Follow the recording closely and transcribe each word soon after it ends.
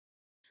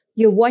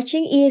You're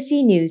watching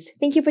EAC News.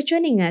 Thank you for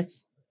joining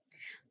us.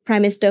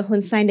 Prime Minister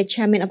Hun Sen, the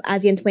chairman of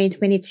ASEAN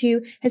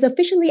 2022, has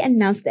officially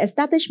announced the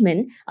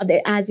establishment of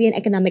the ASEAN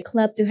Economic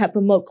Club to help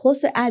promote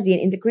closer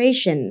ASEAN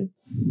integration.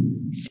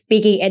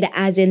 Speaking at the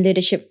ASEAN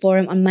Leadership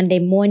Forum on Monday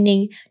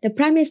morning, the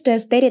Prime Minister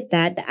stated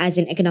that the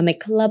ASEAN Economic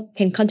Club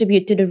can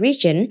contribute to the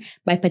region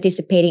by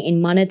participating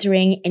in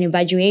monitoring and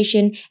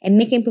evaluation and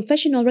making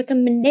professional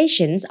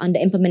recommendations on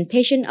the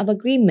implementation of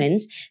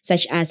agreements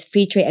such as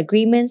free trade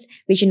agreements,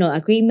 regional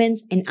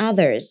agreements, and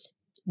others.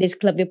 This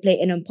club will play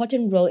an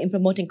important role in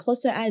promoting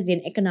closer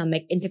ASEAN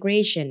economic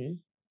integration.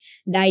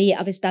 The idea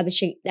of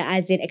establishing the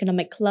ASEAN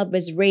Economic Club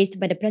was raised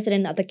by the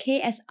president of the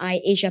KSI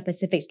Asia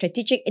Pacific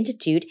Strategic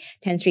Institute,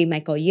 Tan Sri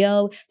Michael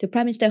Yeo, to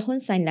Prime Minister Hun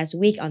Sen last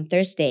week on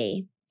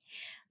Thursday.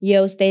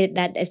 Yeo stated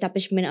that the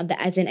establishment of the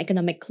ASEAN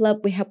Economic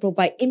Club will help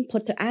provide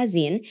input to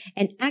ASEAN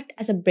and act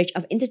as a bridge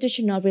of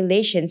institutional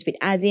relations with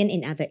ASEAN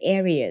in other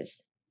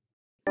areas.